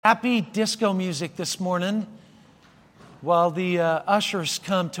Happy disco music this morning while the ushers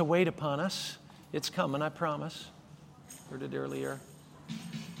come to wait upon us. It's coming, I promise. Heard it earlier.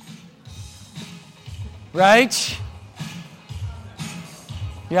 Right?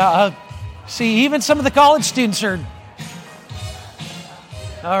 Yeah, see, even some of the college students are...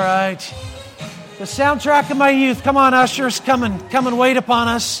 All right. The soundtrack of my youth. Come on, ushers, come and wait upon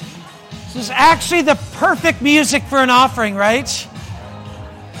us. This is actually the perfect music for an offering, right?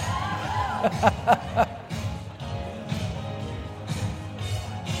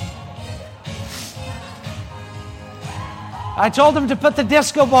 I told them to put the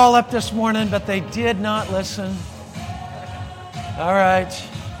disco ball up this morning, but they did not listen. All right.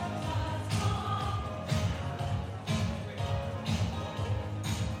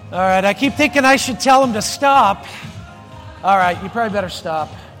 All right, I keep thinking I should tell them to stop. All right, you probably better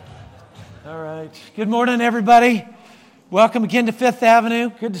stop. All right. Good morning, everybody. Welcome again to Fifth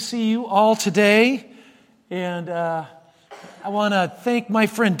Avenue. Good to see you all today. And I want to thank my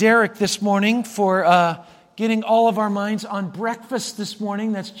friend Derek this morning for getting all of our minds on breakfast this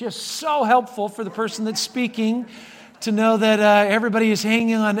morning. That's just so helpful for the person that's speaking to know that everybody is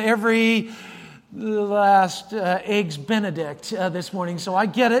hanging on every last Eggs Benedict this morning. So I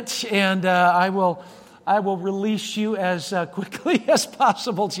get it, and I will release you as quickly as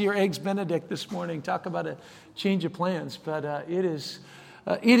possible to your Eggs Benedict this morning. Talk about a change of plans, but it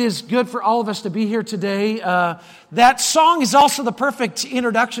is good for all of us to be here today. That song is also the perfect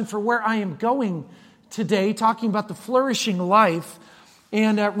introduction for where I am going today, talking about the flourishing life,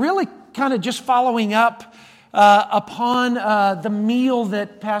 and really kind of just following up upon the meal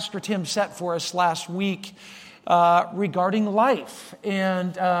that Pastor Tim set for us last week regarding life.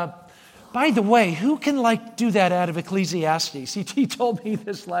 And by the way, who can do that out of Ecclesiastes? He told me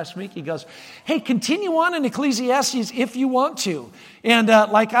this last week. He goes, hey, continue on in Ecclesiastes if you want to. And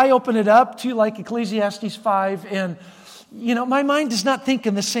I open it up to Ecclesiastes 5, and my mind does not think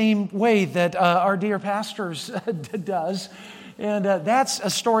in the same way that our dear pastor's does. And that's a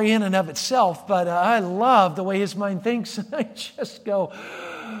story in and of itself, but I love the way his mind thinks. And I just go,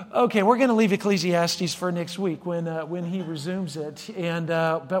 okay, we're going to leave Ecclesiastes for next week when he resumes it. And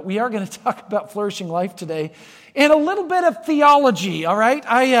but we are going to talk about flourishing life today and a little bit of theology, all right?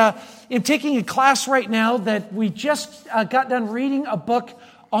 I am taking a class right now that we just got done reading a book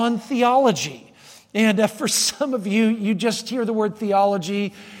on theology. And for some of you, you just hear the word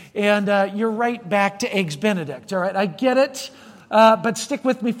theology and you're right back to Eggs Benedict, all right? I get it. But stick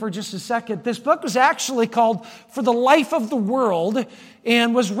with me for just a second. This book was actually called For the Life of the World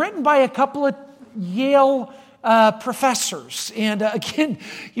and was written by a couple of Yale professors. And again,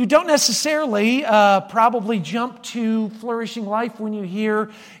 you don't necessarily probably jump to flourishing life when you hear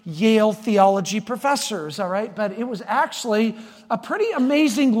Yale theology professors, all right? But it was actually a pretty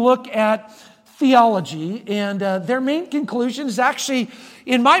amazing look at theology. And their main conclusion is actually,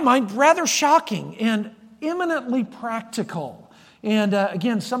 in my mind, rather shocking and eminently practical. And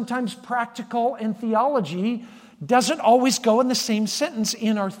again, sometimes practical and theology doesn't always go in the same sentence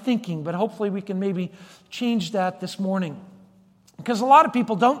in our thinking, but hopefully we can maybe change that this morning. Because a lot of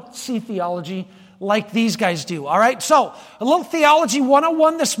people don't see theology like these guys do, all right? So, a little Theology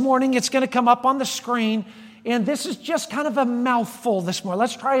 101 this morning. It's going to come up on the screen, and this is just kind of a mouthful this morning.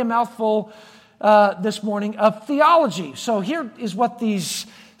 Let's try a mouthful this morning of theology. So here is what these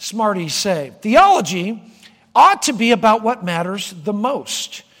smarties say. Theology ought to be about what matters the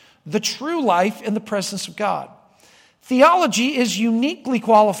most, the true life in the presence of God. Theology is uniquely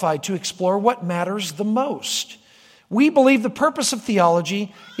qualified to explore what matters the most. We believe the purpose of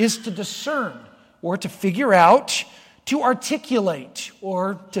theology is to discern or to figure out, to articulate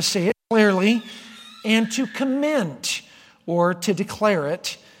or to say it clearly, and to commend or to declare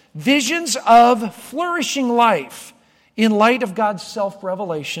it, visions of flourishing life in light of God's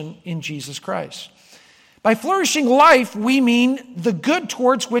self-revelation in Jesus Christ. By flourishing life, we mean the good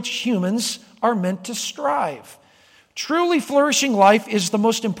towards which humans are meant to strive. Truly flourishing life is the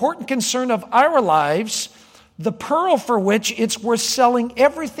most important concern of our lives, the pearl for which it's worth selling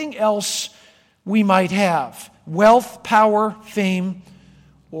everything else we might have: wealth, power, fame,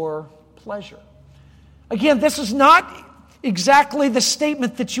 or pleasure. Again, this is not exactly the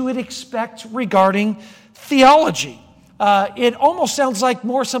statement that you would expect regarding theology. It almost sounds like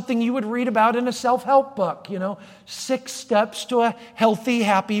more something you would read about in a self-help book, 6 steps to a healthy,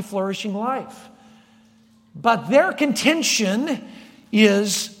 happy, flourishing life. But their contention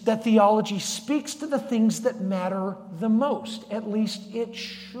is that theology speaks to the things that matter the most. At least it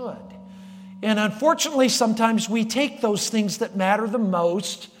should. And unfortunately, sometimes we take those things that matter the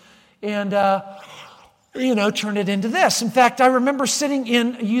most and turn it into this. In fact, I remember sitting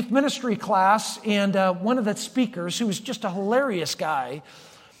in a youth ministry class, and one of the speakers, who was just a hilarious guy,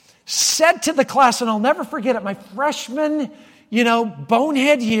 said to the class, and I'll never forget it, my freshman,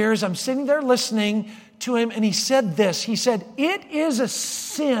 bonehead years, I'm sitting there listening to him, and he said this. He said, "It is a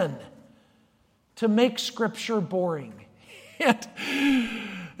sin to make Scripture boring." And,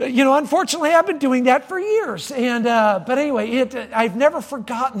 unfortunately, I've been doing that for years. And but anyway, I've never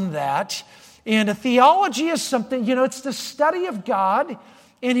forgotten that. And a theology is something, it's the study of God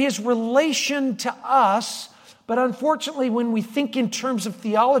and His relation to us. But unfortunately, when we think in terms of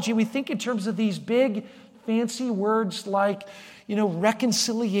theology, we think in terms of these big, fancy words like,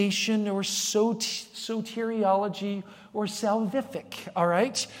 reconciliation or soteriology or salvific, all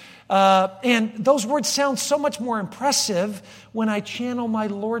right? And those words sound so much more impressive when I channel my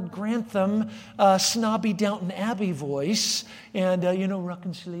Lord Grantham, snobby Downton Abbey voice, and,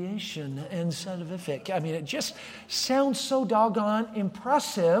 reconciliation and salvific. I mean, it just sounds so doggone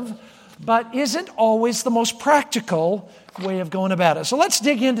impressive, but isn't always the most practical way of going about it. So let's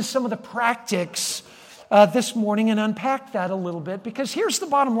dig into some of the practices this morning and unpack that a little bit, because here's the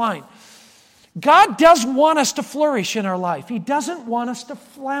bottom line. God does want us to flourish in our life. He doesn't want us to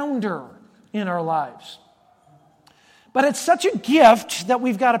flounder in our lives. But it's such a gift that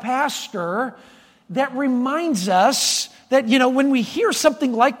we've got a pastor that reminds us that, when we hear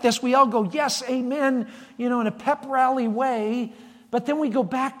something like this, we all go, yes, amen, in a pep rally way. But then we go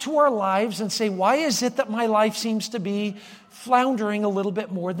back to our lives and say, why is it that my life seems to be floundering a little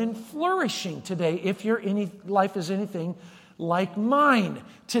bit more than flourishing today, if your life is anything like mine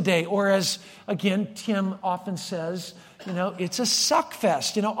today? Or as, again, Tim often says, it's a suck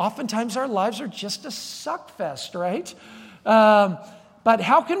fest. Oftentimes our lives are just a suck fest, right? But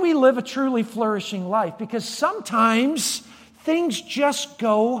how can we live a truly flourishing life? Because sometimes things just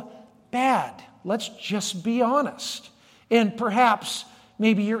go bad. Let's just be honest. And perhaps,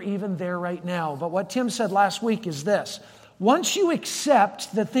 maybe you're even there right now. But what Tim said last week is this. Once you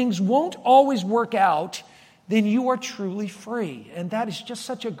accept that things won't always work out, then you are truly free. And that is just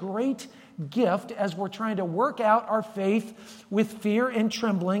such a great gift as we're trying to work out our faith with fear and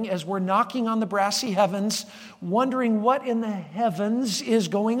trembling, as we're knocking on the brassy heavens, wondering what in the heavens is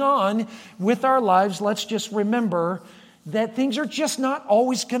going on with our lives. Let's just remember that things are just not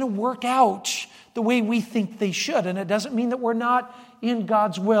always going to work out the way we think they should. And it doesn't mean that we're not in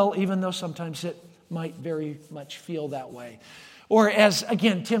God's will, even though sometimes it might very much feel that way. Or as,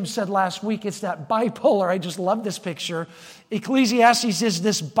 again, Tim said last week, it's that bipolar. I just love this picture. Ecclesiastes is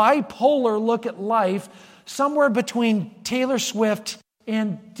this bipolar look at life, somewhere between Taylor Swift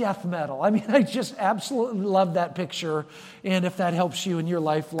and death metal. I mean, I just absolutely love that picture. And if that helps you in your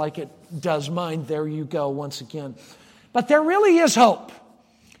life like it does mine, there you go once again. But there really is hope.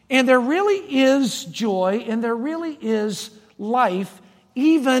 And there really is joy. And there really is life,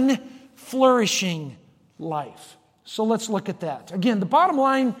 even flourishing life. So let's look at that. Again, the bottom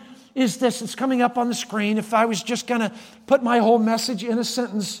line is this. It's coming up on the screen. If I was just going to put my whole message in a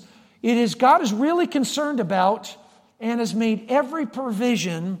sentence, it is God is really concerned about and has made every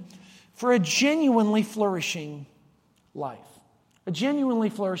provision for a genuinely flourishing life. A genuinely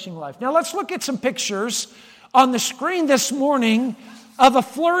flourishing life. Now let's look at some pictures on the screen this morning of a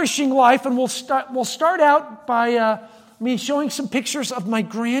flourishing life. And we'll start out by me showing some pictures of my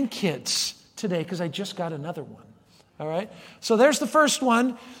grandkids today, because I just got another one. All right, so there's the first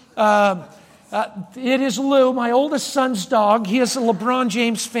one. It is Lou, my oldest son's dog. He is a LeBron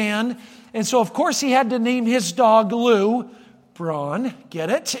James fan. And so, of course, he had to name his dog Lou. Braun, get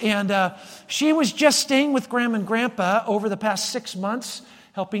it? And she was just staying with Grandma and Grandpa over the past 6 months,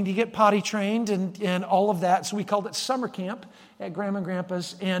 helping to get potty trained and all of that. So we called it summer camp at Grandma and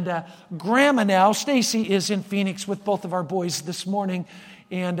Grandpa's. And Grandma now, Stacy, is in Phoenix with both of our boys this morning.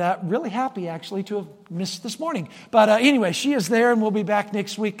 And really happy, actually, to have missed this morning. But anyway, she is there, and we'll be back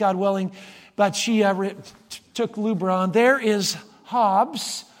next week, God willing. But she took Lou Braun. There is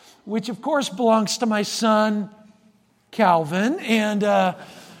Hobbs, which, of course, belongs to my son, Calvin. And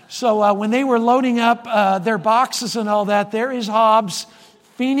so when they were loading up their boxes and all that, there is Hobbs,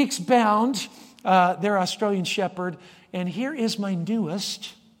 Phoenix bound, their Australian Shepherd. And here is my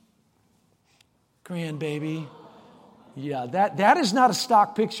newest grandbaby. Yeah, that is not a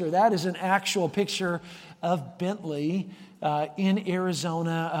stock picture. That is an actual picture of Bentley in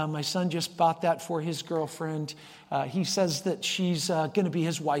Arizona. My son just bought that for his girlfriend. He says that she's going to be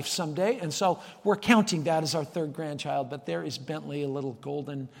his wife someday. And so we're counting that as our third grandchild. But there is Bentley, a little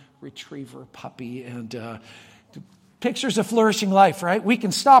golden retriever puppy. And pictures of flourishing life, right? We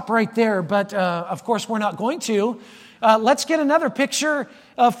can stop right there. But of course, we're not going to. Let's get another picture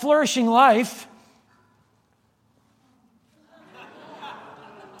of flourishing life.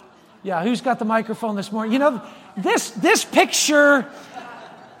 Yeah, who's got the microphone this morning? You know, this picture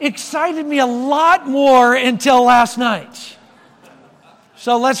excited me a lot more until last night.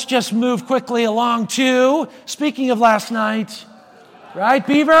 So let's just move quickly along to, speaking of last night, right,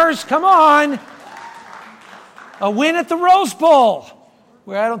 Beavers, come on. A win at the Rose Bowl,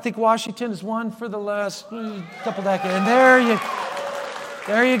 where I don't think Washington has won for the last couple decades. And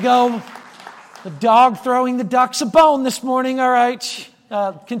there you go. The dog throwing the Ducks a bone this morning, all right.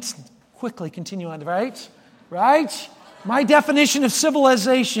 Quickly continue on, right? Right? My definition of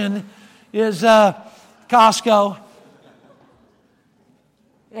civilization is Costco.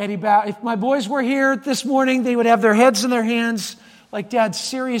 Eddie if my boys were here this morning, they would have their heads in their hands like, Dad,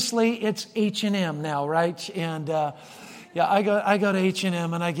 seriously, it's H&M now, right? And I go to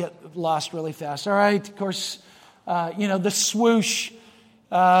H&M and I get lost really fast. All right, of course, the swoosh.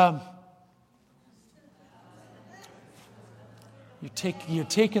 You're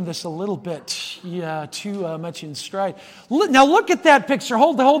taking this a little bit too much in stride. Now look at that picture.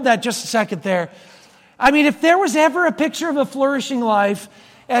 Hold that just a second there. I mean, if there was ever a picture of a flourishing life,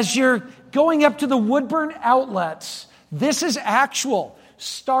 as you're going up to the Woodburn outlets, this is actual.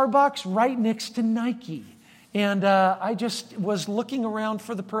 Starbucks right next to Nike. And I just was looking around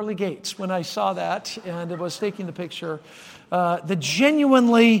for the pearly gates when I saw that and was taking the picture. The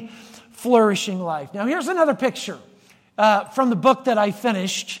genuinely flourishing life. Now here's another picture from the book that I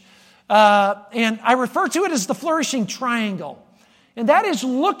finished. And I refer to it as the flourishing triangle. And that is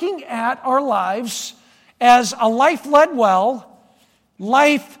looking at our lives as a life led well,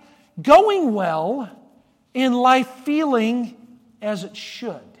 life going well, and life feeling as it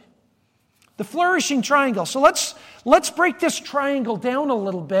should. The flourishing triangle. So let's break this triangle down a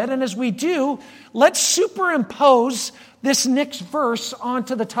little bit. And as we do, let's superimpose this next verse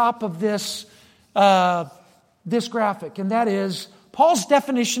onto the top of this graphic. And that is, Paul's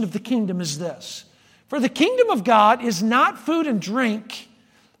definition of the kingdom is this. For the kingdom of God is not food and drink,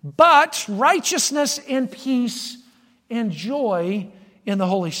 but righteousness and peace and joy in the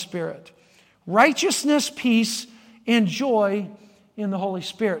Holy Spirit. Righteousness, peace, and joy in the Holy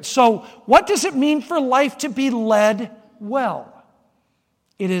Spirit. So what does it mean for life to be led well?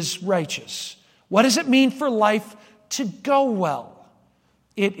 It is righteous. What does it mean for life to go well?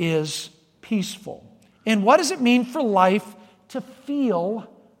 It is peaceful. And what does it mean for life to feel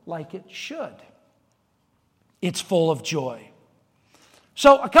like it should? It's full of joy.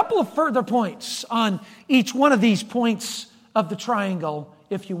 So a couple of further points on each one of these points of the triangle,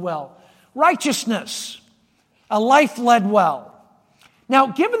 if you will. Righteousness, a life led well. Now,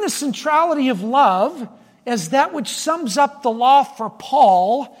 given the centrality of love as that which sums up the law for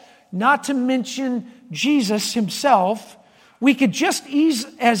Paul, not to mention Jesus himself, we could just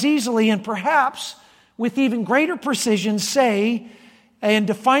as easily and perhaps with even greater precision say and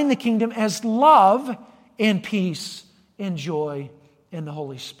define the kingdom as love and peace and joy in the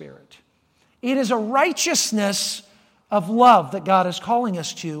Holy Spirit. It is a righteousness of love that God is calling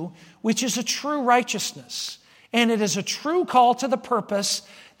us to, which is a true righteousness. And it is a true call to the purpose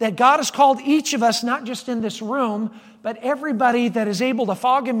that God has called each of us, not just in this room, but everybody that is able to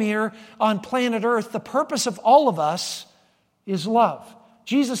fog a mirror on planet Earth. The purpose of all of us is love.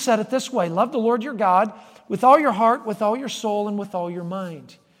 Jesus said it this way, love the Lord your God with all your heart, with all your soul, and with all your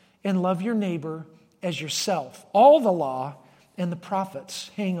mind. And love your neighbor as yourself. All the law and the prophets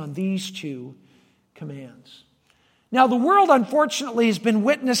hang on these two commands. Now, the world, unfortunately, has been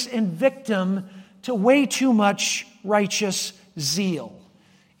witness and victim to way too much righteous zeal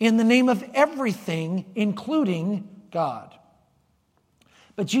in the name of everything, including God.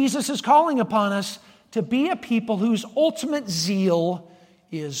 But Jesus is calling upon us to be a people whose ultimate zeal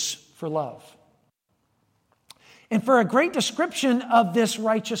is for love. And for a great description of this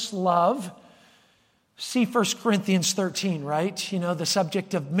righteous love, see 1 Corinthians 13, right? You know, the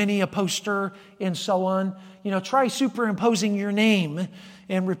subject of many a poster and so on. You know, try superimposing your name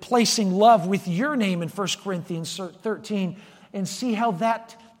and replacing love with your name in 1 Corinthians 13 and see how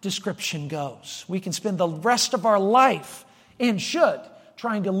that description goes. We can spend the rest of our life, and should,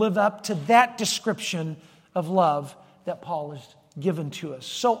 trying to live up to that description of love that Paul has given to us.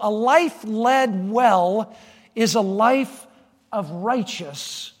 So a life led well is a life of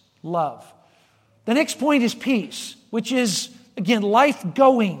righteous love. The next point is peace, which is, again, life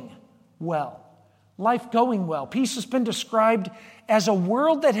going well. Life going well. Peace has been described as a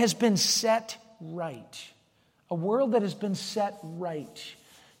world that has been set right. A world that has been set right.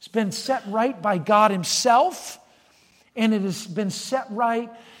 It's been set right by God himself, and it has been set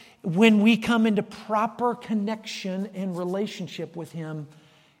right when we come into proper connection and relationship with him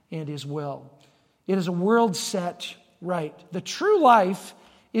and his will. It is a world set right. The true life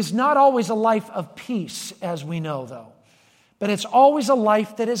is not always a life of peace, as we know, though. But it's always a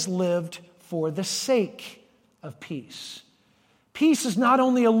life that is lived for the sake of peace. Peace is not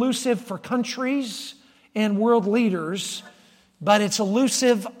only elusive for countries and world leaders, but it's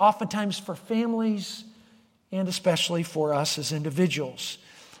elusive oftentimes for families and especially for us as individuals.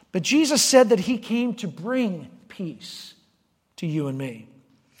 But Jesus said that He came to bring peace to you and me,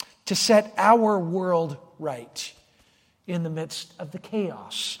 to set our world right in the midst of the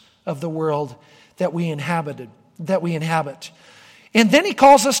chaos of the world that we inhabit. And then He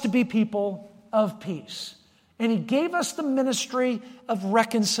calls us to be people of peace. And He gave us the ministry of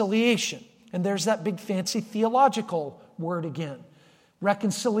reconciliation. And there's that big fancy theological word again.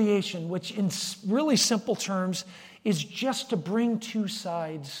 Reconciliation, which in really simple terms is just to bring two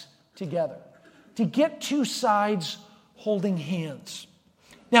sides together. To get two sides holding hands.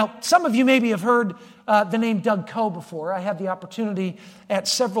 Now, some of you maybe have heard the name Doug Coe before. I had the opportunity at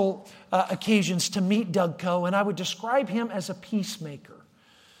several occasions to meet Doug Coe, and I would describe him as a peacemaker.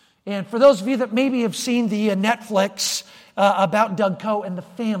 And for those of you that maybe have seen the Netflix about Doug Coe and the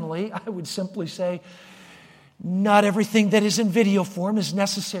family, I would simply say, not everything that is in video form is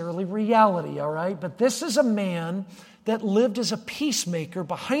necessarily reality, all right? But this is a man that lived as a peacemaker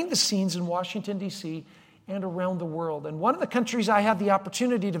behind the scenes in Washington, D.C., and around the world. And one of the countries I had the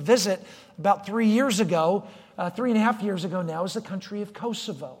opportunity to visit about 3 years ago, 3.5 years ago now, is the country of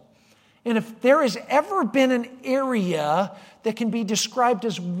Kosovo. And if there has ever been an area that can be described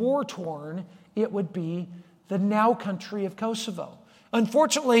as war-torn, it would be the now country of Kosovo.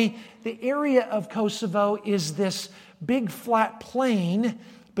 Unfortunately, the area of Kosovo is this big flat plain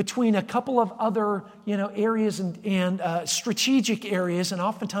between a couple of other areas and strategic areas, and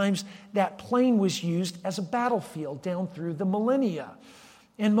oftentimes that plain was used as a battlefield down through the millennia.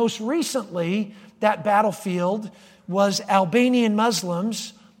 And most recently, that battlefield was Albanian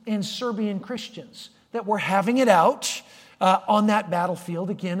Muslims and Serbian Christians that were having it out on that battlefield,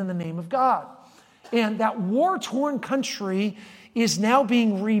 again, in the name of God. And that war-torn country is now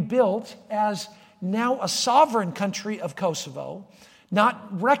being rebuilt as now a sovereign country of Kosovo,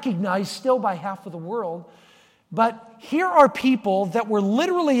 not recognized still by half of the world. But here are people that were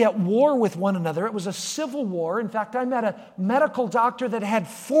literally at war with one another. It was a civil war. In fact, I met a medical doctor that had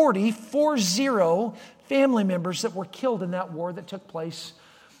 40 family members that were killed in that war that took place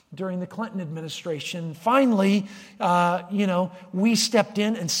during the Clinton administration. Finally, we stepped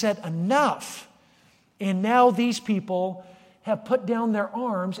in and said, enough. And now these people have put down their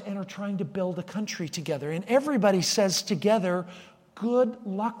arms and are trying to build a country together. And everybody says together, good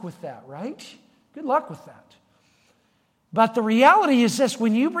luck with that, right? Good luck with that. But the reality is this: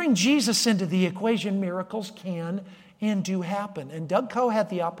 when you bring Jesus into the equation, miracles can and do happen. And Doug Coe had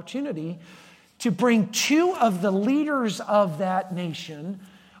the opportunity to bring two of the leaders of that nation.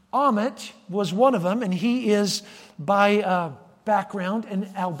 Amit was one of them, and he is by background an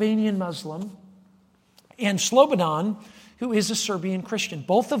Albanian Muslim. And Slobodan, who is a Serbian Christian.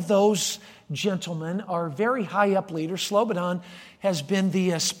 Both of those gentlemen are very high up leaders. Slobodan has been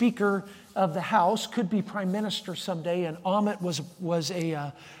the Speaker of the House, could be Prime Minister someday, and Amit was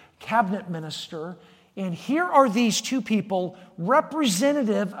a cabinet minister. And here are these two people,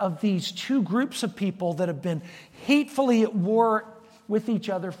 representative of these two groups of people that have been hatefully at war with each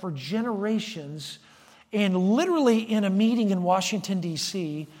other for generations. And literally in a meeting in Washington,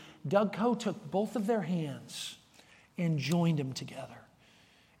 D.C., Doug Coe took both of their hands and joined them together.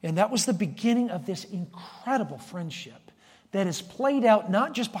 And that was the beginning of this incredible friendship that is played out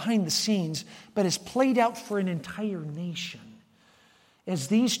not just behind the scenes, but is played out for an entire nation. As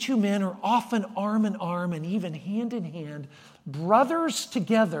these two men are often arm in arm and even hand in hand, brothers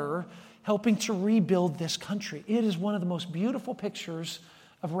together, helping to rebuild this country. It is one of the most beautiful pictures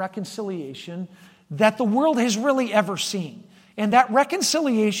of reconciliation that the world has really ever seen. And that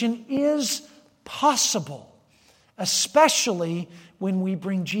reconciliation is possible, especially when we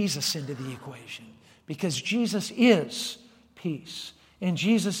bring Jesus into the equation, because Jesus is peace, and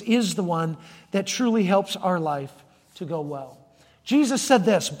Jesus is the one that truly helps our life to go well. Jesus said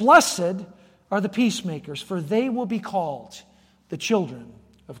this: "Blessed are the peacemakers, for they will be called the children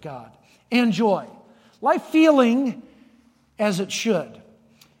of God." And joy, life feeling as it should.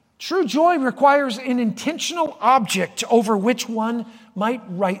 True joy requires an intentional object over which one might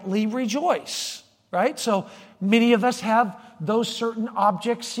rightly rejoice, right? So many of us have those certain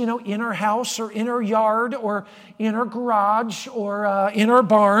objects, in our house or in our yard or in our garage or in our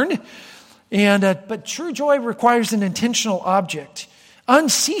barn. But true joy requires an intentional object.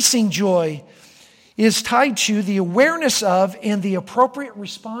 Unceasing joy is tied to the awareness of and the appropriate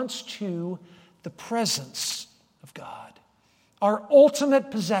response to the presence of God. Our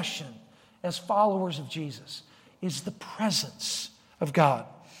ultimate possession as followers of Jesus is the presence of God.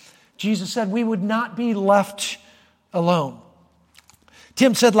 Jesus said we would not be left alone.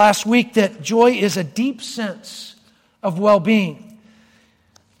 Tim said last week that joy is a deep sense of well-being,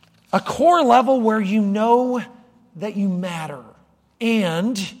 a core level where you know that you matter,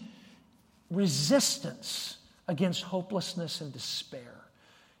 and resistance against hopelessness and despair.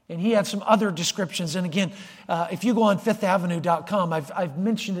 And he had some other descriptions. And again, if you go on fifthavenue.com, I've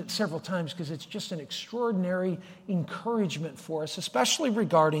mentioned it several times because it's just an extraordinary encouragement for us, especially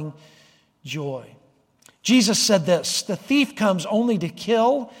regarding joy. Jesus said this, "The thief comes only to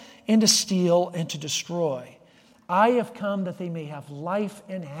kill and to steal and to destroy. I have come that they may have life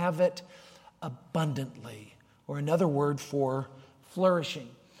and have it abundantly." Or another word for flourishing.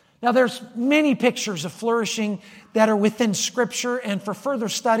 Now, there's many pictures of flourishing that are within Scripture, and for further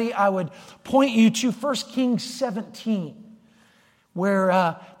study, I would point you to 1 Kings 17,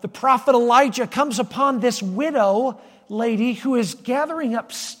 where the prophet Elijah comes upon this widow lady who is gathering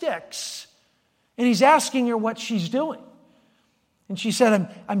up sticks, and he's asking her what she's doing. And she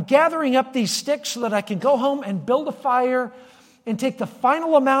said, I'm gathering up these sticks so that I can go home and build a fire and take the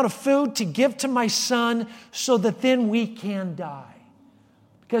final amount of food to give to my son so that then we can die.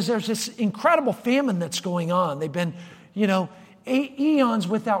 Because there's this incredible famine that's going on. They've been, eons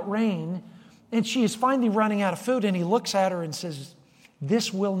without rain. And she is finally running out of food. And he looks at her and says,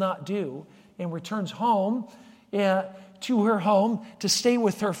 "This will not do." And returns home to her home to stay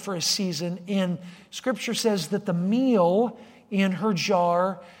with her for a season. And Scripture says that the meal in her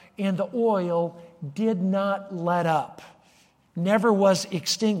jar and the oil did not let up. Never was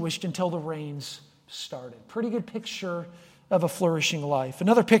extinguished until the rains started. Pretty good picture of a flourishing life.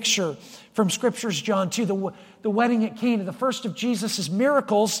 Another picture from Scripture's John 2, the wedding at Cana. The first of Jesus'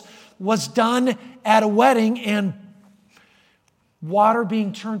 miracles was done at a wedding, and water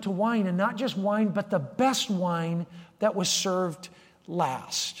being turned to wine, and not just wine, but the best wine that was served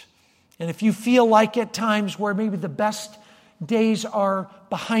last. And if you feel like at times where maybe the best days are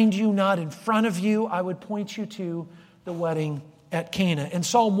behind you, not in front of you, I would point you to the wedding at Cana. In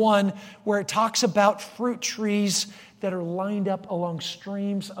Psalm 1, where it talks about fruit trees that are lined up along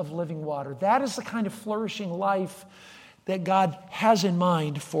streams of living water. That is the kind of flourishing life that God has in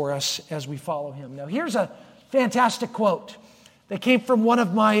mind for us as we follow Him. Now, here's a fantastic quote that came from one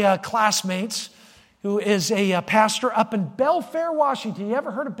of my classmates who is a pastor up in Belfair, Washington. You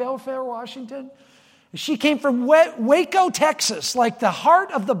ever heard of Belfair, Washington? She came from Waco, Texas, like the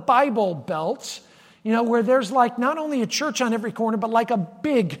heart of the Bible Belt, where there's like not only a church on every corner, but like a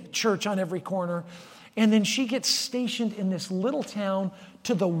big church on every corner. And then she gets stationed in this little town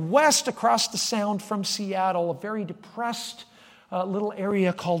to the west across the Sound from Seattle, a very depressed little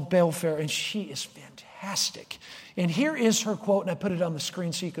area called Belfair. And she is fantastic. And here is her quote, and I put it on the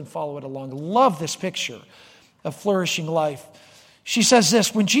screen so you can follow it along. Love this picture of flourishing life. She says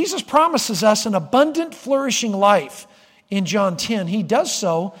this, "When Jesus promises us an abundant, flourishing life in John 10, He does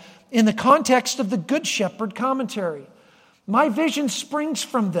so in the context of the Good Shepherd commentary. My vision springs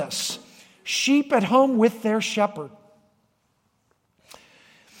from this. Sheep at home with their shepherd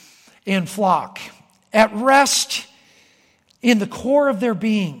and flock, at rest in the core of their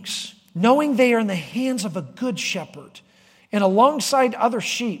beings, knowing they are in the hands of a good shepherd and alongside other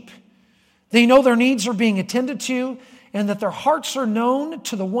sheep. They know their needs are being attended to and that their hearts are known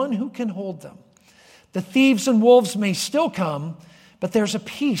to the one who can hold them. The thieves and wolves may still come, but there's a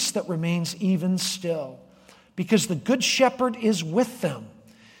peace that remains even still because the good shepherd is with them.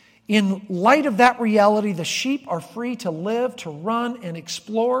 In light of that reality, the sheep are free to live, to run and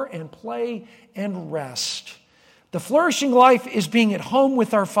explore and play and rest. The flourishing life is being at home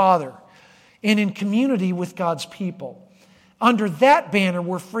with our Father and in community with God's people. Under that banner,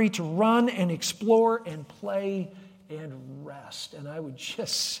 we're free to run and explore and play and rest." And I would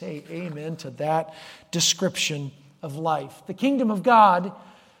just say amen to that description of life. The kingdom of God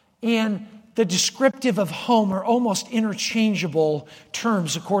and the descriptive of home are almost interchangeable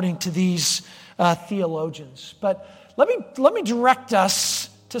terms according to these theologians. But let me direct us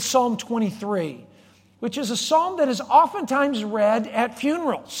to Psalm 23, which is a psalm that is oftentimes read at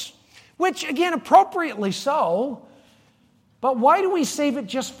funerals, which again, appropriately so. But why do we save it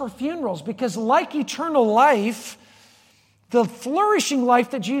just for funerals? Because like eternal life, the flourishing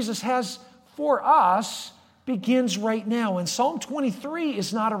life that Jesus has for us begins right now. And Psalm 23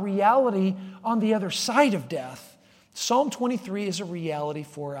 is not a reality on the other side of death. Psalm 23 is a reality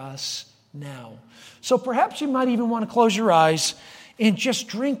for us now. So perhaps you might even want to close your eyes and just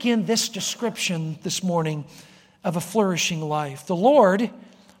drink in this description this morning of a flourishing life. The Lord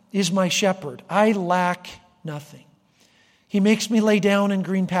is my shepherd. I lack nothing. He makes me lay down in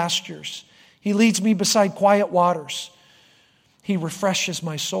green pastures. He leads me beside quiet waters. He refreshes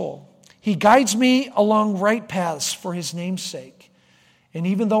my soul. He guides me along right paths for His name's sake. And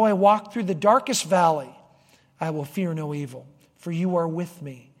even though I walk through the darkest valley, I will fear no evil, for You are with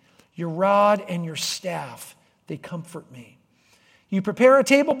me. Your rod and Your staff, they comfort me. You prepare a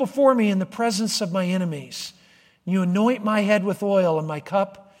table before me in the presence of my enemies. You anoint my head with oil, and my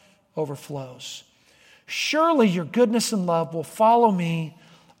cup overflows. Surely Your goodness and love will follow me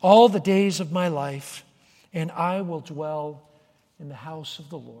all the days of my life, and I will dwell in the house of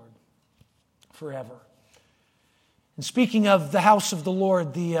the Lord forever. And speaking of the house of the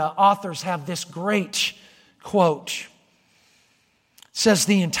Lord, the authors have this great quote. It says,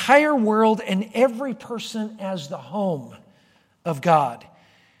 the entire world and every person as the home of God.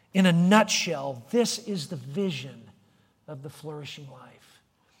 In a nutshell, this is the vision of the flourishing life,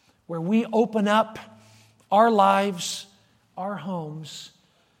 where we open up our lives, our homes,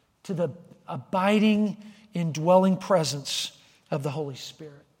 to the abiding, indwelling presence of the Holy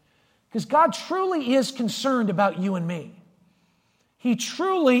Spirit. Because God truly is concerned about you and me. He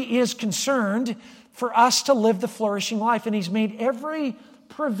truly is concerned for us to live the flourishing life, and He's made every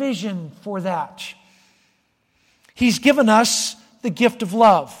provision for that. He's given us the gift of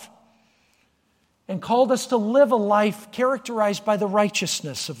love and called us to live a life characterized by the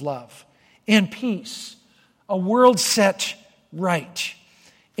righteousness of love and peace, a world set right,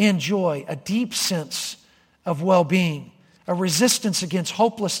 and joy, a deep sense of well-being, a resistance against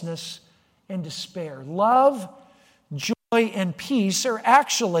hopelessness and despair. Love, joy, and peace are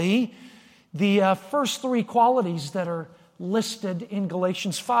actually the first three qualities that are listed in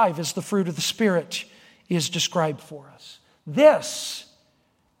Galatians 5 as the fruit of the Spirit is described for us. This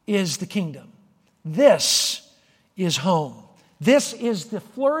is the kingdom. This is home. This is the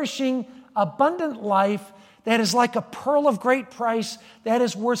flourishing, abundant life that is like a pearl of great price that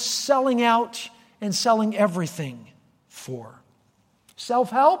is worth selling out and selling everything for.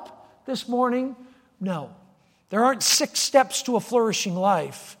 Self-help this morning? No. There aren't 6 steps to a flourishing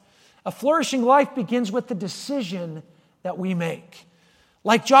life. A flourishing life begins with the decision that we make.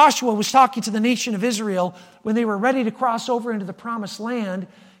 Like Joshua was talking to the nation of Israel when they were ready to cross over into the promised land,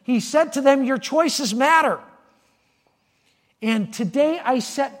 he said to them, your choices matter. And today I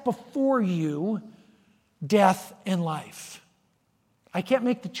set before you death and life. I can't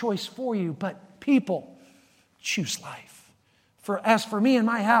make the choice for you, but people choose life. As for me and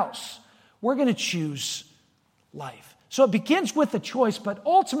my house, we're going to choose life. So it begins with a choice, but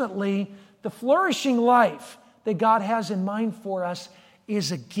ultimately the flourishing life that God has in mind for us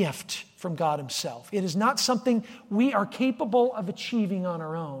is a gift from God Himself. It is not something we are capable of achieving on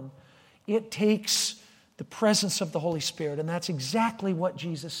our own. It takes the presence of the Holy Spirit, and that's exactly what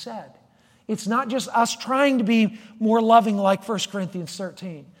Jesus said. It's not just us trying to be more loving like 1 Corinthians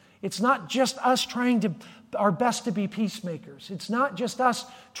 13. It's not just us trying our best to be peacemakers. It's not just us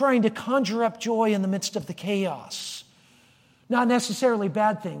trying to conjure up joy in the midst of the chaos. Not necessarily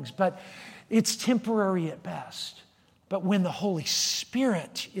bad things, but it's temporary at best. But when the Holy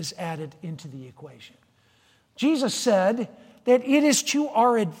Spirit is added into the equation. Jesus said that it is to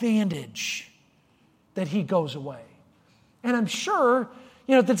our advantage that He goes away. And I'm sure,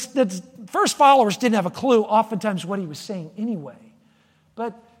 the first followers didn't have a clue oftentimes what He was saying anyway.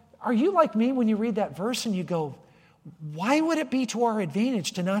 But are you like me when you read that verse and you go, why would it be to our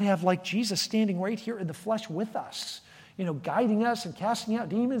advantage to not have like Jesus standing right here in the flesh with us? Guiding us and casting out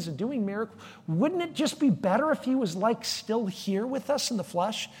demons and doing miracles. Wouldn't it just be better if He was like still here with us in the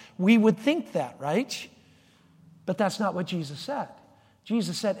flesh? We would think that, right? But that's not what Jesus said.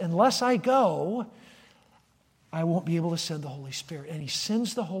 Jesus said, unless I go, I won't be able to send the Holy Spirit. And He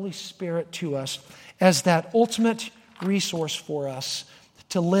sends the Holy Spirit to us as that ultimate resource for us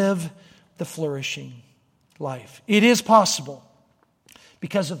to live the flourishing life. It is possible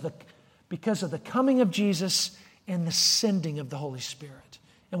because of the coming of Jesus and the sending of the Holy Spirit.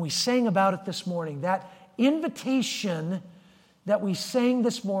 And we sang about it this morning. That invitation that we sang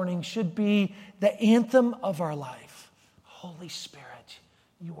this morning should be the anthem of our life. Holy Spirit,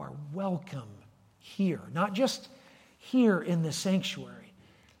 You are welcome here. Not just here in the sanctuary,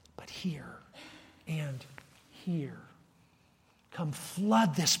 but here and here. Come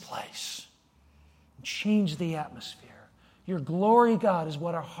flood this place and change the atmosphere. Your glory, God, is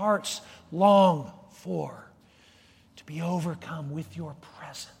what our hearts long for. To be overcome with Your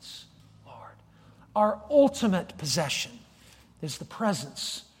presence, Lord. Our ultimate possession is the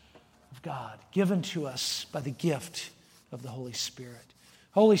presence of God given to us by the gift of the Holy Spirit.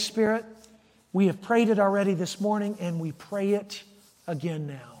 Holy Spirit, we have prayed it already this morning and we pray it again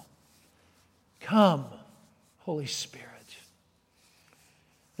now. Come, Holy Spirit.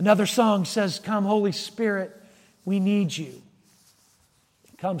 Another song says, come, Holy Spirit, we need you.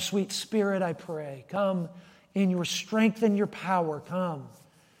 Come, sweet Spirit, I pray. Come in your strength and your power. Come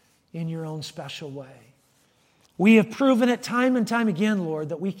in your own special way. We have proven it time and time again, Lord,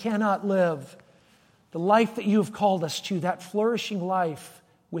 that we cannot live the life that you have called us to, that flourishing life,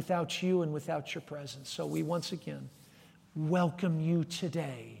 without you and without your presence. So we once again welcome you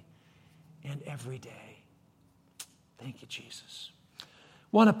today and every day. Thank you, Jesus.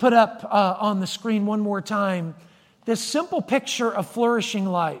 I want to put up on the screen one more time this simple picture of flourishing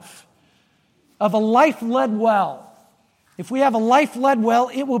life, of a life led well. If we have a life led well,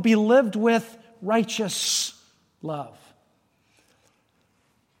 it will be lived with righteous love.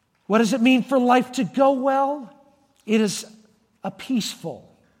 What does it mean for life to go well? It is a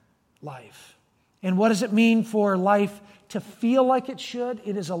peaceful life. And what does it mean for life to feel like it should?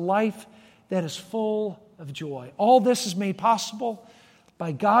 It is a life that is full of joy. All this is made possible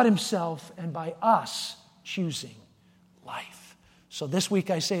by God Himself and by us choosing life. So this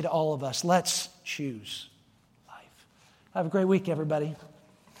week I say to all of us, let's choose life. Have a great week, everybody.